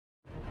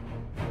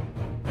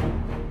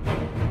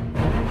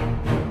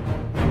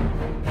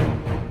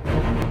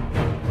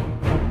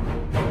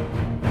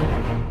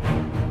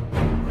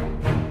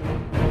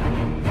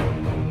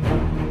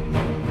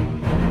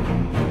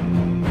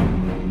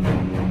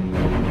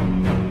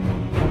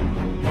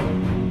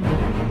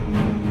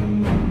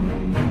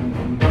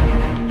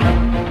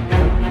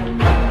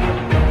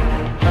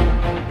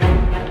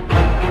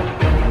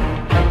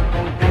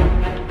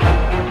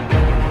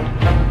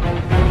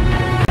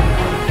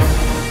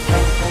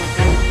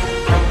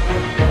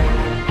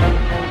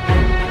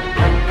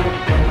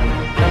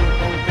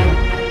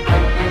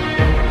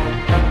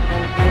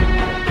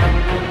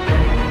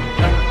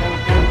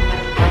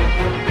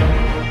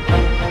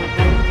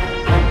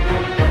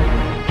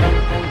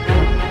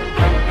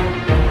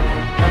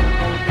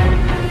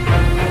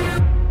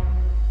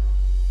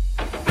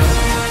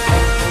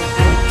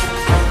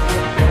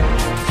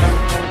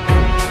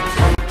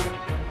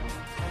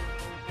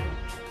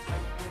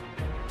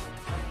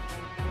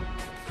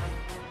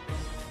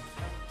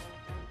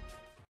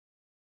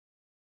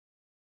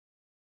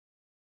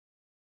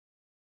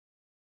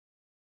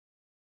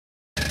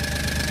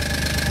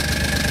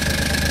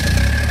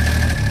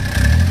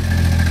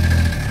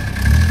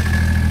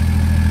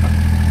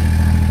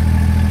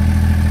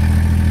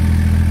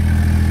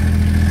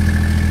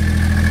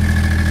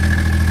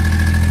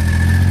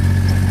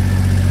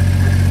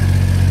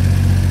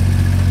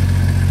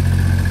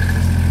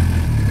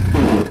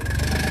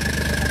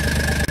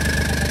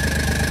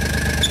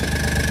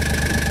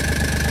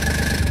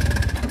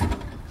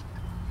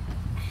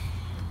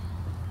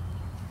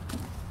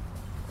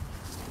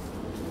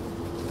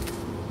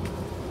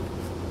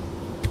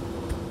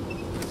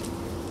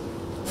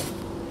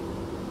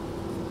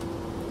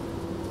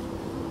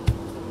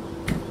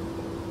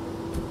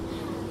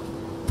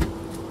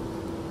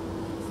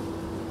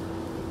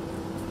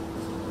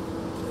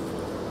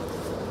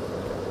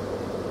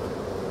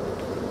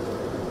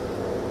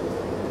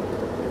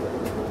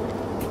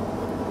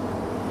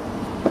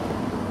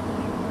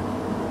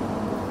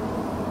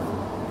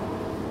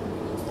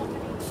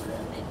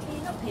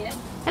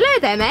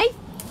there, mate.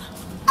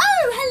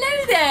 Oh,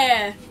 hello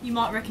there. You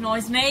might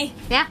recognise me.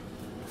 Yeah.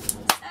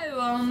 So,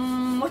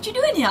 what you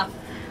doing here?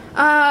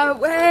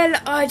 Well,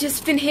 I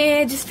just been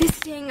here, just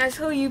visiting. I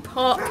saw you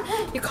park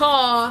your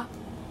car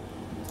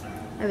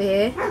over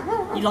here.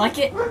 You like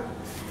it?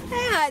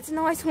 Yeah, it's a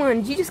nice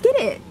one. Did you just get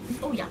it?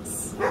 Oh,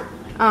 yes.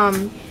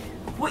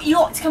 What, you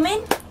like to come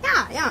in?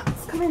 Yeah,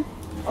 it's coming.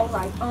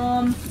 Alright,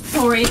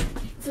 sorry.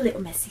 It's a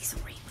little messy,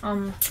 sorry.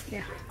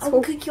 Yeah. I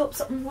will cook you up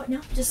something right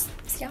now. Just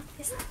sit down.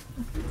 Yes.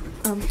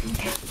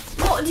 Okay.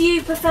 What do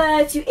you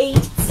prefer to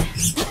eat?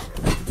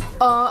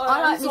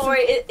 I'm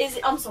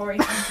sorry.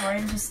 I'm sorry.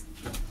 I'm just.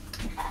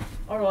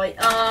 Alright,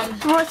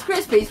 Rice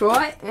Krispies,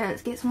 right? Yeah,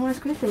 let's get some Rice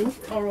Krispies.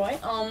 Alright,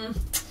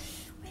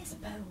 where's the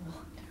bowl?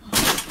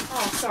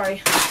 Oh,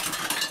 sorry.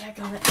 Yeah,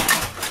 got it.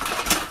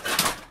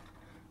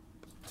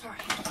 Sorry.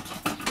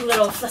 I'm a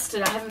little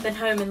flustered. I haven't been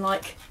home in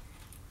like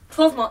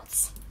 12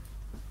 months.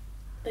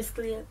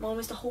 Basically,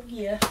 almost a whole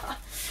year.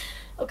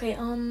 Okay, It's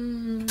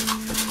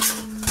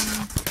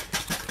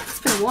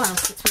been a while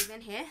since we've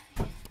been here.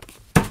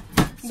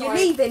 Sorry. You're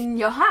leaving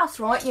your house,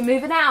 right? You're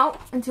moving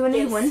out into a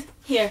new one.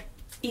 Here,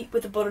 eat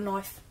with a butter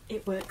knife.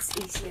 It works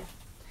easier.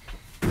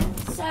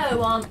 So,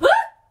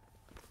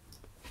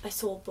 I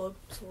saw a bug.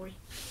 Sorry.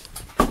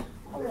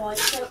 Alright,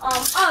 so,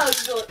 oh,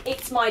 look,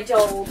 it's my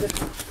dog.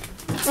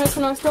 That's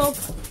a nice dog.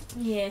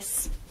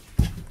 Yes.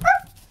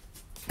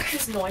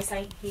 He's nice,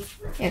 ain't he?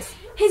 Yes.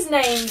 His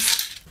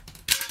name's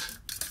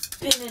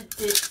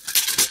Benedict.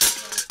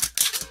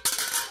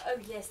 Oh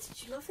yes,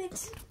 did you love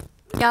it?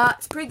 Yeah,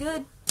 it's pretty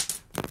good.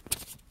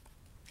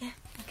 Yeah,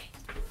 okay.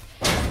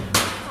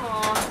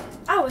 Aww,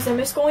 I was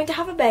almost going to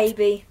have a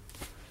baby.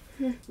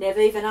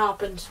 Never even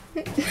happened.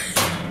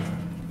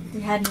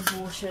 We had an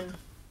abortion.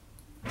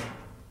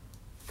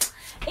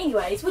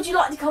 Anyways, would you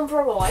like to come for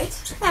a ride?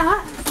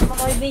 Yeah. On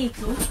my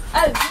vehicle?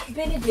 Oh,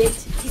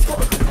 Benedict, he's got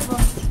a couple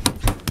of...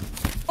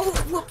 Oh,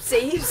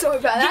 whoopsie, sorry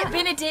about that. Yeah,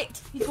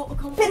 Benedict, he's got a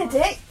couple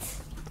Benedict?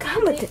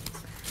 Come with it.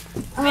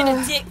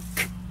 Benedict.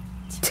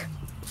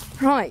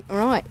 Right,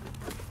 alright.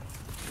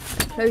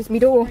 Close me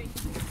door.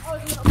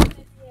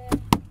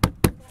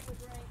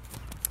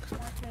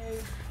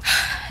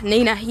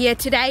 Nina here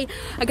today.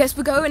 I guess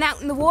we're going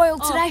out in the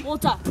wild today.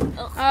 What's up?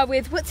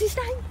 With, what's his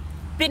name?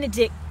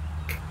 Benedict.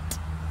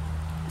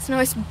 It's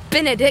nice,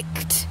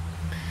 Benedict.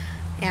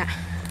 Yeah.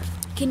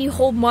 Can you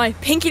hold my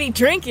pinkety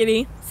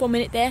drinkety for a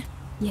minute there?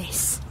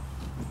 Yes.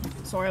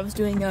 Sorry, I was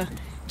doing a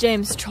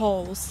James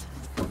Charles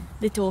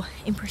little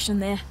impression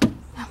there.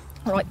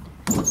 Alright.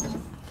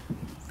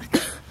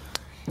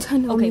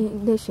 Turn on the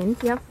ignition,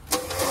 yeah.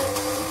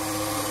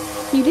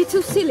 You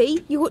little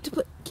silly, you ought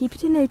to keep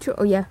it in neutral.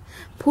 Oh yeah,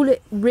 pull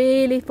it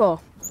really far.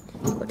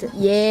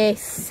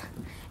 Yes.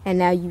 And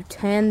now you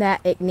turn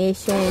that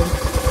ignition.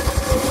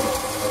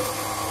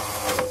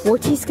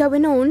 What is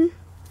going on?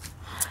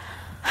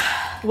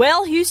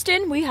 Well,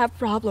 Houston, we have a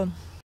problem.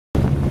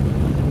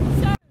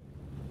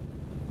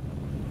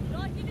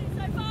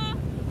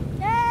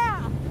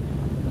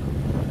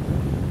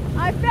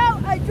 I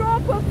felt a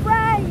drop of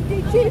rain.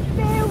 Did you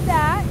feel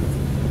that?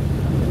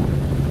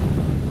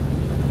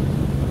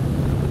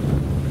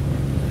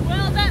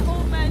 Well, that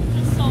old man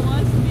just saw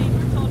us being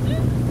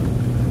retarded.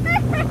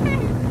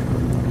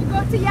 You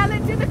got to yell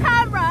it to the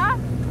camera.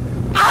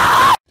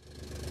 Ah!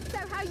 So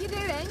how you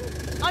doing?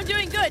 I'm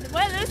doing good.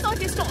 Well, it looks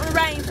like it's starting to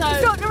rain, so...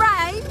 It's not the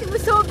rain. We're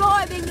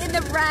surviving in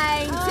the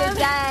rain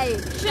today.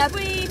 Should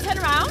we turn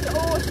around,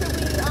 or should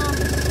we,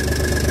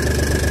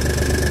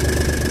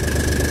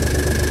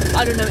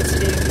 I don't know what to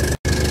do.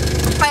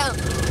 Well,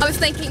 I was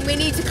thinking we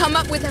need to come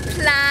up with a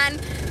plan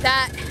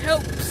that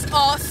helps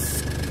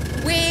us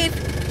with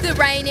the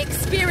rain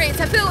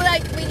experience. I feel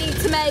like we need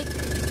to make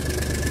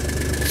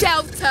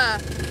shelter.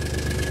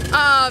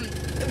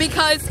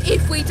 Because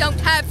if we don't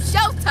have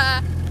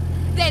shelter,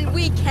 then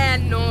we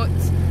cannot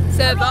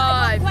survive.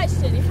 Right, one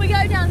question. If we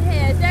go down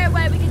here, is there a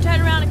way we can turn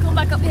around and come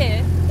back up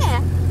here?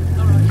 Yeah.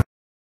 Alright.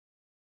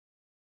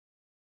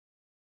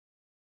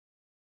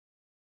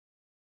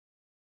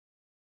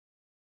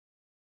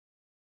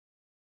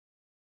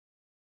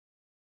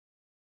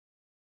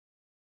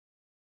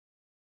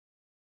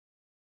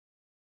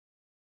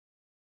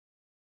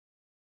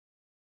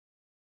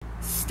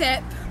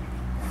 Step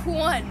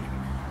 1.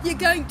 You're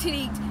going to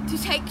need to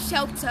take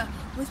shelter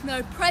with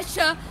no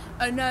pressure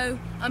or no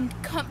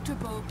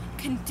uncomfortable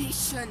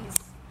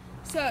conditions.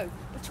 So,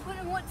 what you're going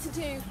to want to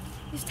do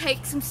is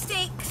take some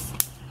sticks,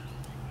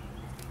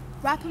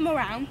 wrap them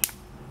around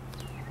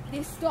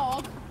this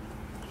dog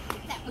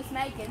that was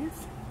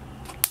Megan's.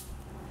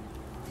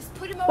 Just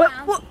put them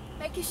around,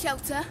 make a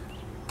shelter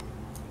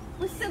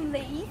with some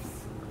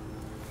leaves,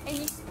 and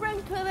you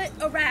sprinkle it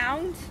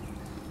around.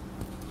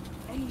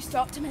 And you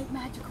start to make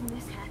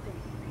magicalness happen.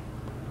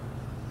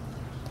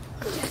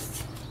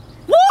 Just...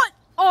 What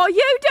are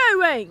you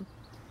doing?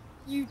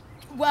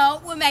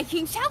 Well, we're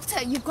making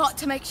shelter. You've got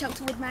to make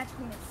shelter with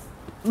magicalness.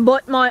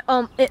 But my,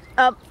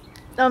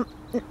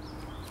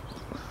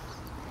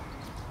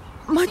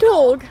 my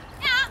dog.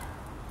 Yeah.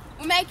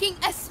 We're making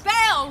a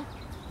spell.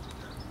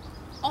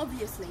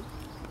 Obviously.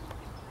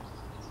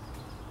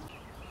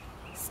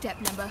 Step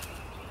number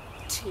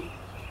 2.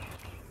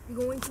 You're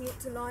going to want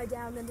to lie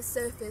down on the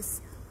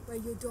surface where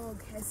your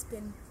dog has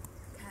been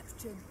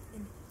captured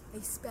in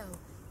a spell.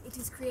 It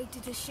has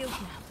created a shield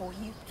now for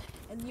you,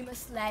 and you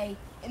must lay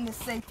in the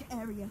safe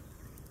area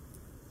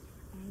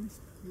and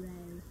pray.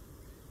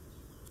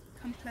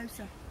 Come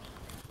closer.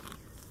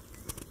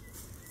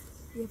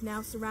 We have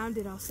now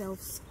surrounded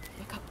ourselves.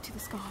 Look up to the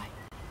sky.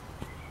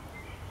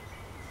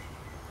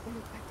 And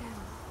look back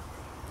down.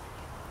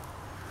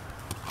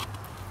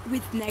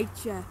 With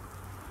nature.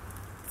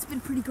 It's been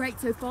pretty great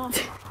so far.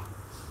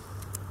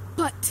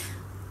 But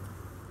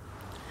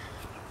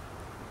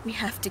we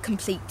have to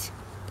complete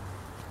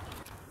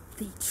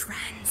the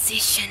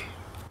transition.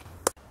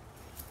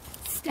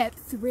 Step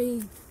 3.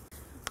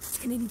 What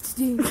you're gonna need to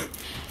do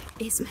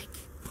is make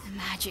the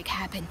magic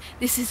happen.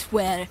 This is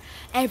where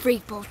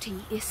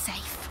everybody is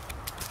safe.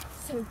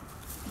 So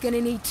you're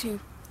gonna need to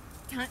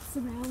dance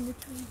around the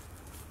tree.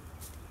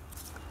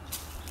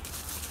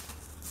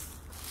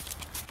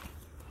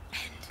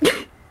 And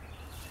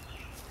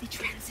the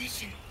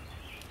transition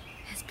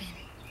has been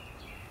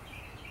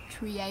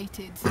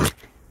created.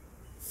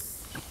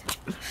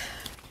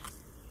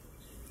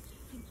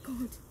 Thank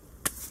God.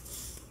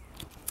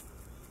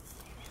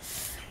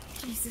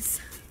 Jesus.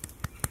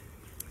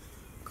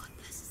 God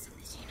bless us in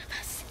this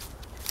universe.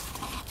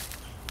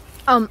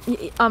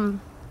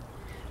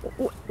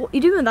 What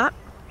you doing with that?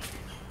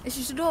 It's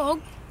just a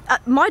dog.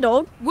 My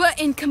dog? We're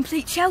in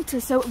complete shelter,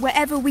 so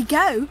wherever we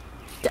go,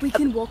 we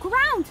can walk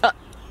around.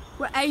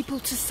 We're able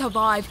to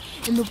survive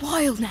in the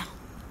wild now.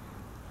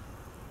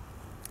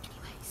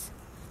 Anyways,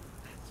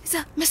 there's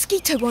a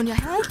mosquito on your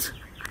head.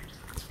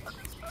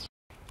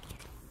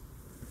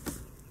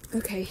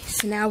 Okay,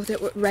 so now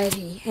that we're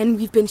ready and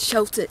we've been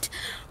sheltered,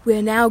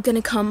 we're now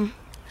gonna come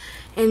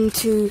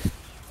into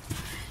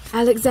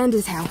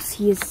Alexander's house.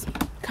 He has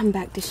come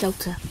back to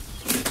shelter.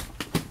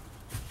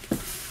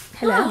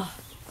 Hello. Oh.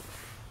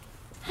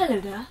 Hello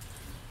there.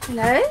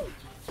 Hello.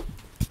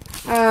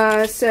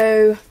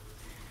 So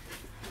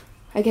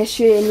I guess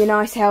you're in your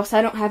nice house.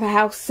 I don't have a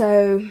house,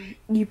 so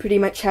you pretty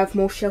much have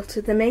more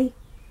shelter than me.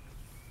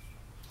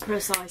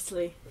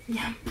 Precisely.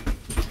 Yeah.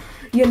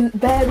 You're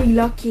very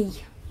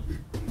lucky.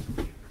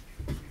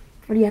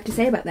 What do you have to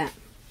say about that?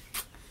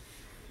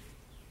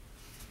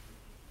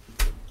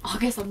 I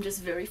guess I'm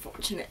just very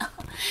fortunate.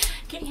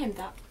 Can you hand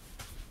that?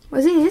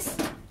 What's this?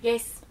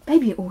 Yes.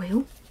 Baby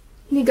oil.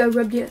 You need to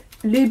go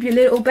lube your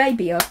little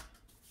baby up.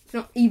 It's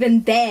not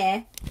even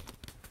there.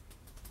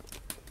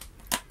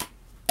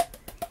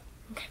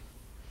 Okay.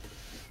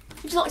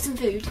 Would you like some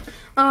food?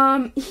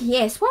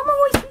 Yes. Why am I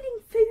always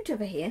feeling food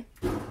over here?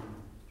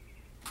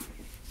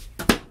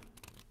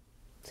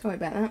 Sorry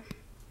about that.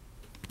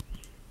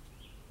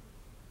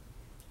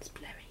 It's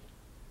blurry.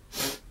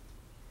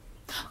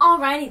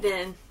 Alrighty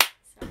then.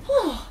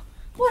 Oh,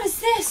 what is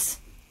this?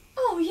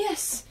 Oh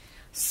yes,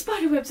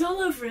 spiderwebs all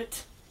over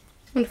it.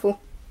 Wonderful.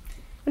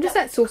 What is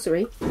that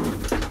sorcery?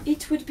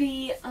 It would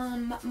be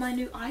my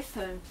new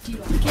iPhone. Do you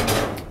like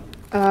it?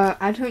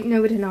 I don't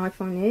know what an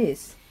iPhone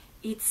is.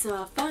 It's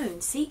a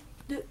phone. See,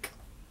 look.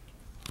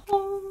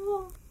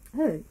 Oh,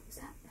 is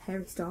that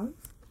Harry Styles?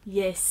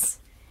 Yes.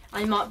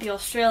 I might be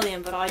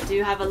Australian, but I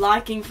do have a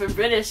liking for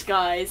British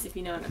guys, if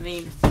you know what I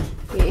mean.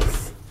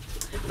 Yes.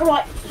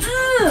 Alright.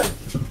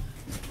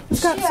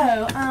 So,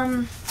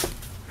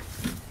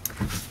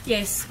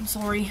 yes, I'm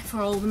sorry for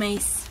all the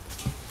mess.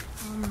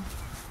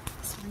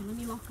 Sorry, let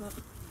me lock up.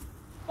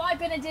 Bye,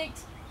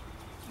 Benedict.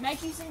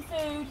 Make you some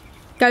food.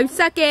 go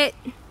suck it.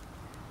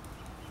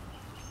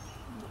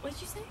 What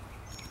did you say?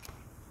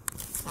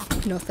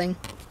 Nothing.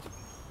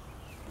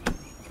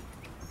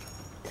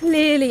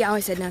 Clearly, I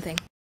said nothing.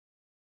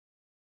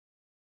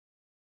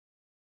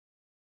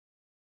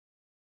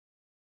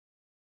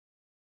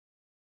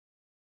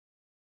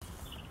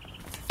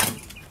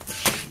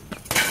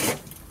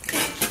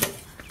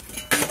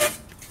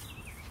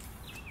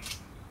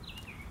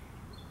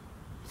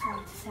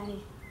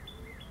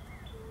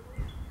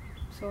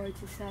 Sorry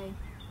to say,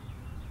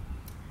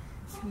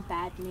 some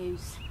bad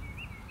news.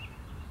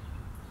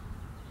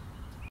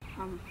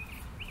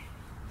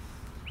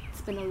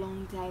 It's been a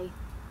long day,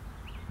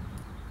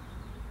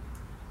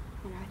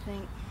 and I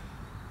think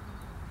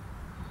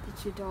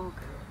that your dog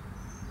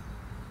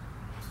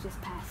has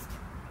just passed.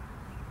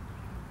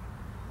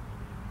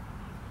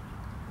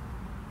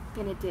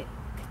 Benedict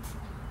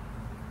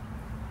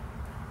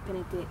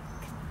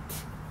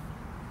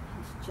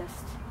has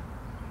just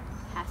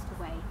passed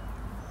away.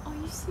 Are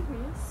you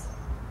serious?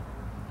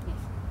 Yes.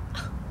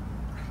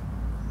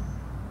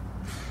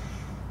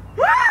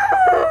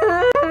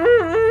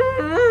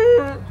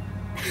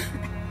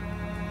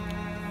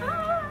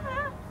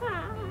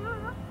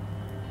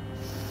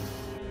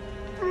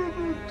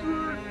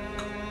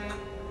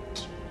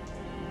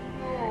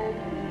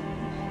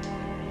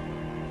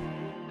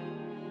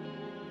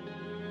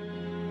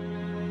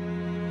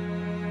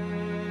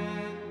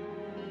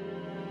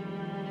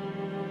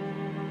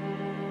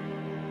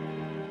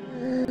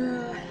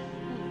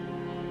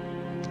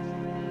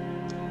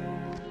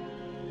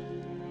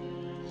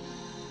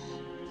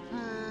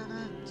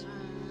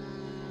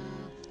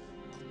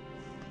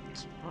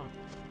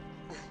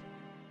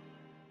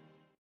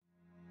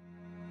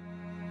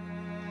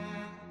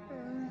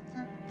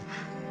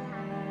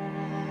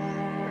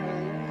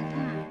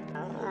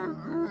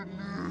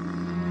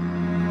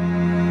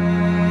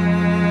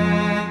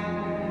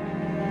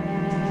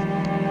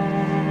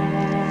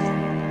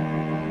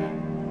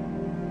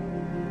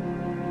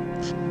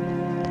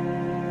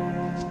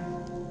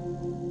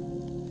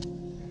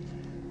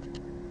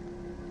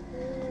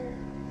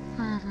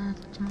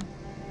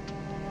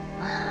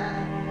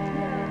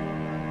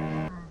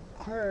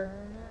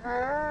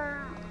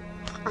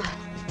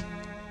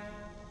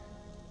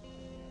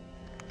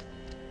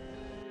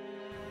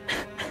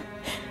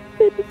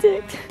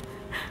 Benedict!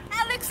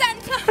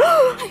 Alexander!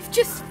 I've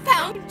just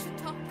found your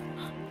dog.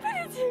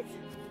 Benedict!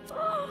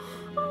 Oh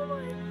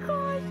my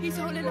god! He's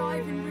all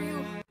alive and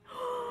real.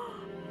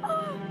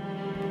 Oh,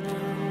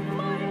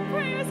 my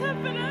prayers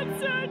have been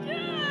answered!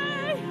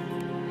 Yay!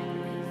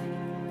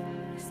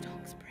 This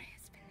dog's prayer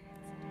has been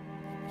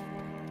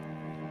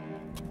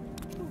answered.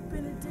 Oh,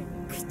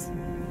 Benedict.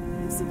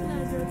 I'm so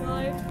glad you're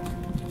alive.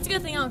 It's a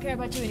good thing I don't care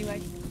about you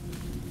anyway.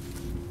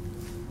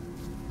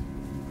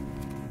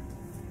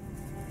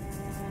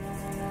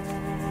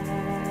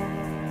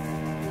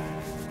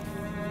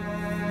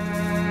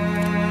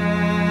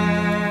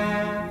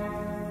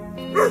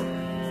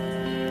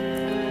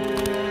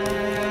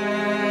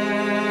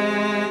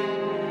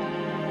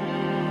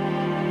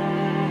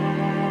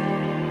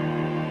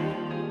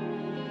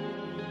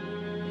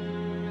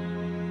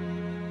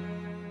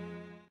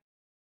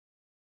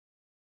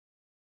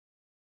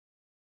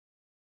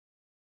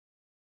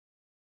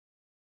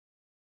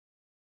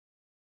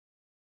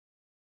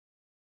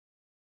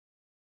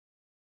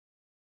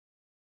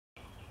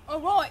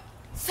 Alright,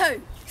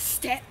 so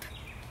step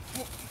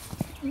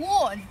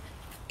one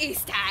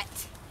is that.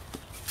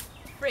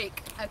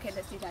 Freak. Okay,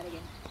 let's do that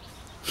again.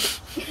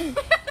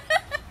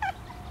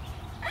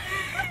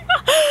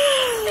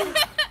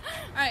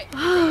 Alright.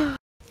 Oh,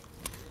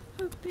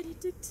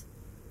 Benedict.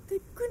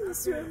 Thank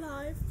goodness you're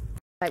alive.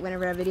 Like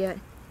whenever I video it,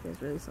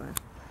 feels really slow.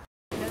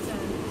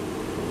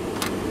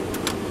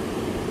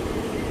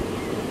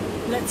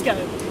 Let's go.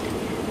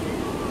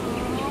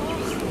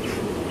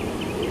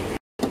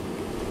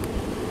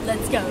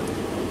 Let's go.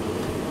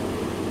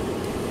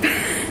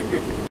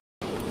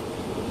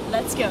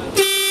 Let's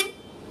go.